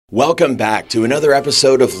Welcome back to another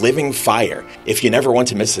episode of Living Fire. If you never want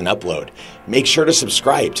to miss an upload, make sure to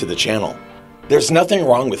subscribe to the channel. There's nothing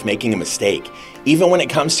wrong with making a mistake, even when it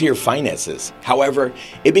comes to your finances. However,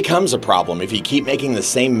 it becomes a problem if you keep making the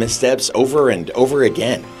same missteps over and over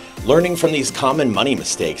again. Learning from these common money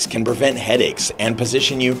mistakes can prevent headaches and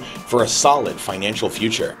position you for a solid financial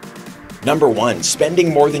future. Number 1,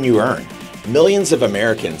 spending more than you earn. Millions of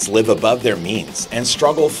Americans live above their means and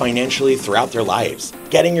struggle financially throughout their lives.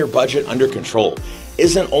 Getting your budget under control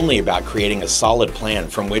isn't only about creating a solid plan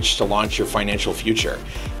from which to launch your financial future.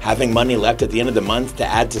 Having money left at the end of the month to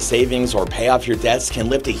add to savings or pay off your debts can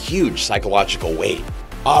lift a huge psychological weight.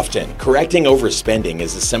 Often, correcting overspending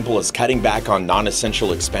is as simple as cutting back on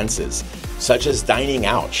non-essential expenses, such as dining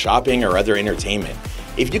out, shopping, or other entertainment.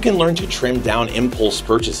 If you can learn to trim down impulse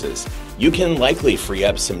purchases, you can likely free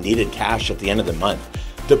up some needed cash at the end of the month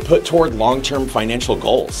to put toward long-term financial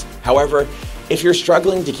goals. However, if you're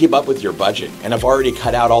struggling to keep up with your budget and have already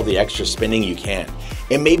cut out all the extra spending you can,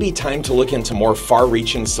 it may be time to look into more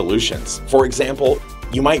far-reaching solutions. For example,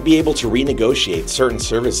 you might be able to renegotiate certain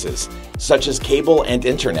services, such as cable and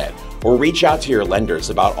internet, or reach out to your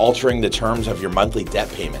lenders about altering the terms of your monthly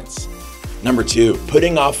debt payments. Number 2,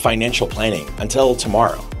 putting off financial planning until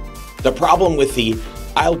tomorrow. The problem with the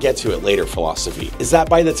 "I'll get to it later" philosophy is that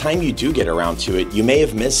by the time you do get around to it, you may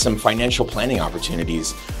have missed some financial planning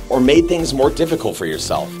opportunities or made things more difficult for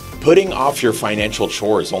yourself. Putting off your financial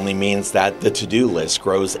chores only means that the to-do list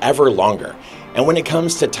grows ever longer. And when it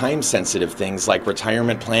comes to time-sensitive things like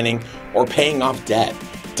retirement planning or paying off debt,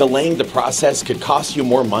 delaying the process could cost you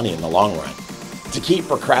more money in the long run. To keep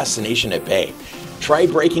procrastination at bay, try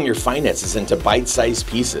breaking your finances into bite-sized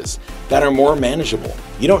pieces that are more manageable.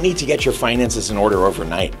 You don't need to get your finances in order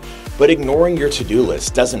overnight, but ignoring your to-do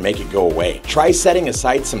list doesn't make it go away. Try setting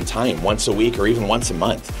aside some time once a week or even once a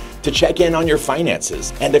month to check in on your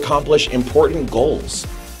finances and accomplish important goals.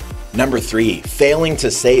 Number 3, failing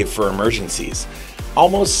to save for emergencies.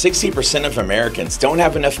 Almost 60% of Americans don't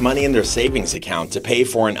have enough money in their savings account to pay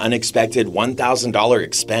for an unexpected $1,000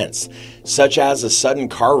 expense, such as a sudden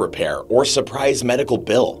car repair or surprise medical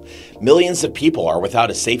bill. Millions of people are without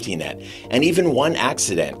a safety net, and even one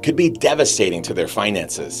accident could be devastating to their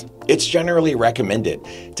finances. It's generally recommended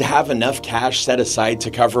to have enough cash set aside to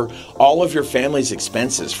cover all of your family's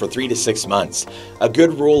expenses for 3 to 6 months. A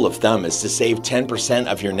good rule of thumb is to save 10%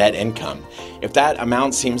 of your net income. If that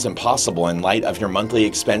amount seems impossible in light of your monthly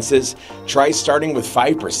expenses, try starting with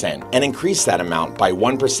 5% and increase that amount by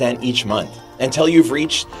 1% each month until you've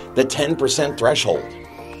reached the 10% threshold.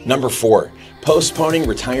 Number 4, postponing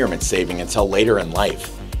retirement saving until later in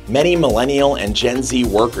life. Many millennial and Gen Z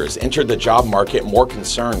workers entered the job market more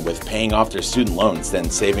concerned with paying off their student loans than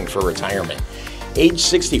saving for retirement. Age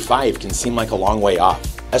 65 can seem like a long way off,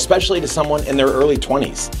 especially to someone in their early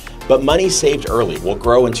 20s. But money saved early will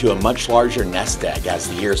grow into a much larger nest egg as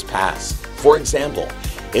the years pass. For example,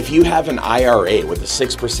 if you have an IRA with a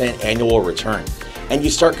 6% annual return and you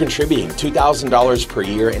start contributing $2,000 per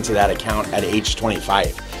year into that account at age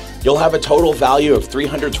 25, you'll have a total value of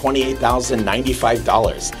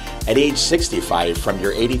 $328,095 at age 65 from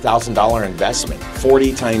your $80,000 investment,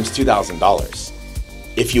 40 times $2,000.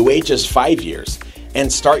 If you wait just 5 years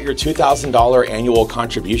and start your $2,000 annual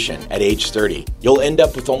contribution at age 30, you'll end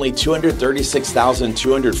up with only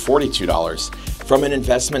 $236,242 from an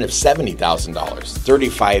investment of $70,000,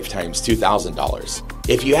 35 times $2,000.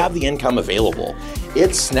 If you have the income available,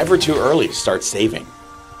 it's never too early to start saving.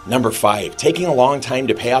 Number 5, taking a long time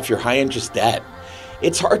to pay off your high-interest debt.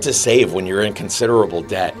 It's hard to save when you're in considerable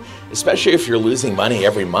debt, especially if you're losing money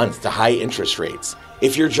every month to high interest rates.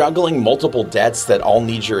 If you're juggling multiple debts that all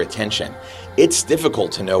need your attention, it's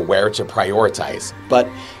difficult to know where to prioritize. But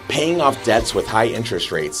paying off debts with high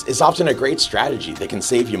interest rates is often a great strategy that can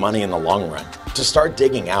save you money in the long run. To start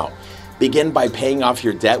digging out, begin by paying off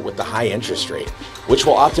your debt with the high interest rate, which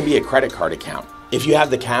will often be a credit card account. If you have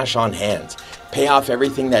the cash on hand, pay off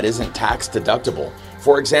everything that isn't tax deductible.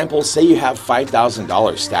 For example, say you have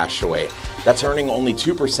 $5,000 stashed away that's earning only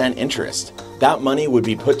 2% interest. That money would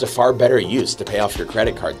be put to far better use to pay off your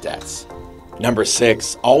credit card debts. Number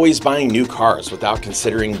 6, always buying new cars without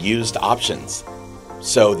considering used options.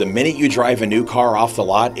 So the minute you drive a new car off the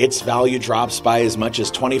lot, its value drops by as much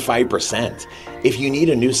as 25%. If you need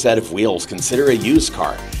a new set of wheels, consider a used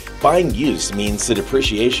car. Buying used means the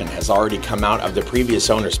depreciation has already come out of the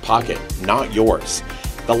previous owner's pocket, not yours.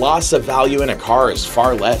 The loss of value in a car is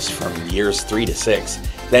far less from years 3 to 6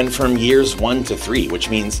 than from years 1 to 3,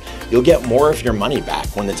 which means you'll get more of your money back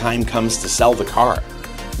when the time comes to sell the car.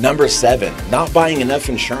 Number 7, not buying enough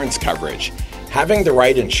insurance coverage. Having the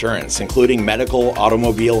right insurance, including medical,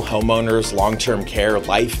 automobile, homeowners, long-term care,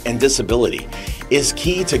 life, and disability, is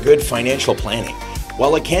key to good financial planning.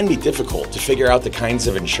 While it can be difficult to figure out the kinds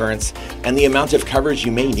of insurance and the amount of coverage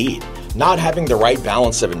you may need, not having the right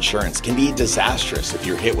balance of insurance can be disastrous if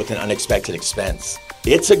you're hit with an unexpected expense.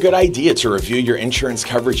 It's a good idea to review your insurance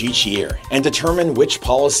coverage each year and determine which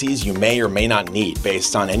policies you may or may not need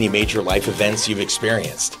based on any major life events you've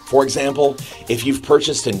experienced. For example, if you've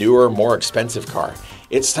purchased a newer, more expensive car,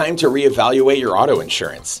 it's time to reevaluate your auto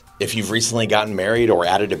insurance. If you've recently gotten married or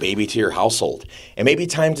added a baby to your household, it may be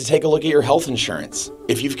time to take a look at your health insurance.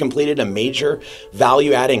 If you've completed a major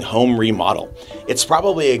value-adding home remodel, it's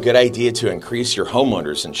probably a good idea to increase your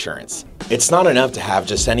homeowner's insurance. It's not enough to have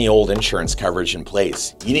just any old insurance coverage in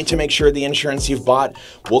place. You need to make sure the insurance you've bought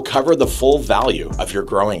will cover the full value of your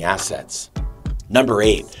growing assets. Number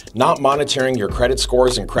 8, not monitoring your credit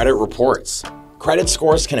scores and credit reports. Credit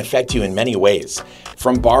scores can affect you in many ways,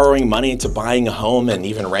 from borrowing money to buying a home and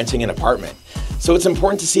even renting an apartment. So it's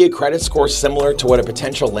important to see a credit score similar to what a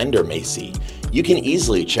potential lender may see. You can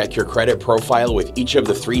easily check your credit profile with each of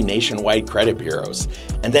the 3 nationwide credit bureaus,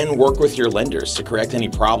 and then work with your lenders to correct any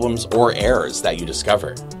problems or errors that you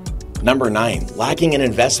discover. Number 9, lacking an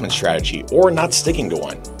investment strategy or not sticking to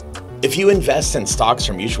one. If you invest in stocks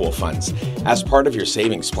or mutual funds as part of your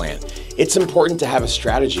savings plan, it's important to have a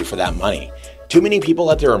strategy for that money. Too many people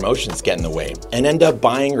let their emotions get in the way and end up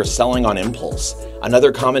buying or selling on impulse. Another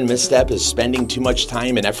common misstep is spending too much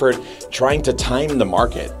time and effort trying to time the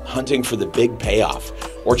market, hunting for the big payoff,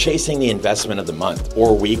 or chasing the investment of the month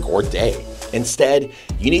or week or day. Instead,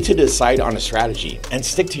 you need to decide on a strategy and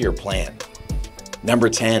stick to your plan. Number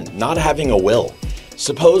 10, not having a will.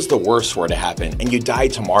 Suppose the worst were to happen and you die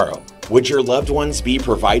tomorrow. Would your loved ones be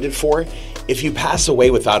provided for? If you pass away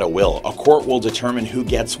without a will, a court will determine who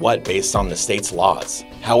gets what based on the state's laws.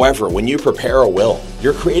 However, when you prepare a will,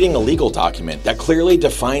 you're creating a legal document that clearly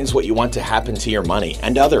defines what you want to happen to your money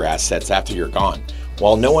and other assets after you're gone.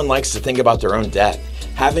 While no one likes to think about their own death,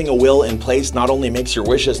 having a will in place not only makes your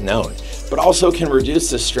wishes known, but also can reduce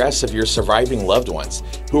the stress of your surviving loved ones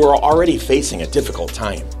who are already facing a difficult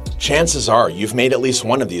time. Chances are you've made at least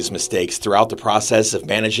one of these mistakes throughout the process of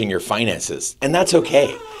managing your finances, and that's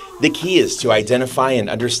okay. The key is to identify and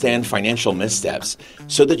understand financial missteps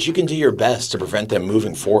so that you can do your best to prevent them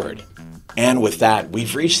moving forward. And with that,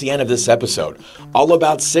 we've reached the end of this episode, all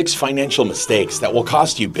about 6 financial mistakes that will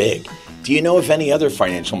cost you big. Do you know of any other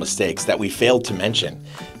financial mistakes that we failed to mention?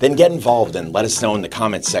 Then get involved and let us know in the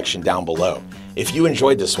comments section down below. If you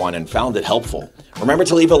enjoyed this one and found it helpful, remember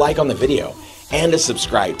to leave a like on the video and to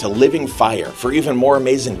subscribe to Living Fire for even more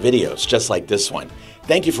amazing videos just like this one.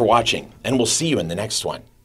 Thank you for watching, and we'll see you in the next one.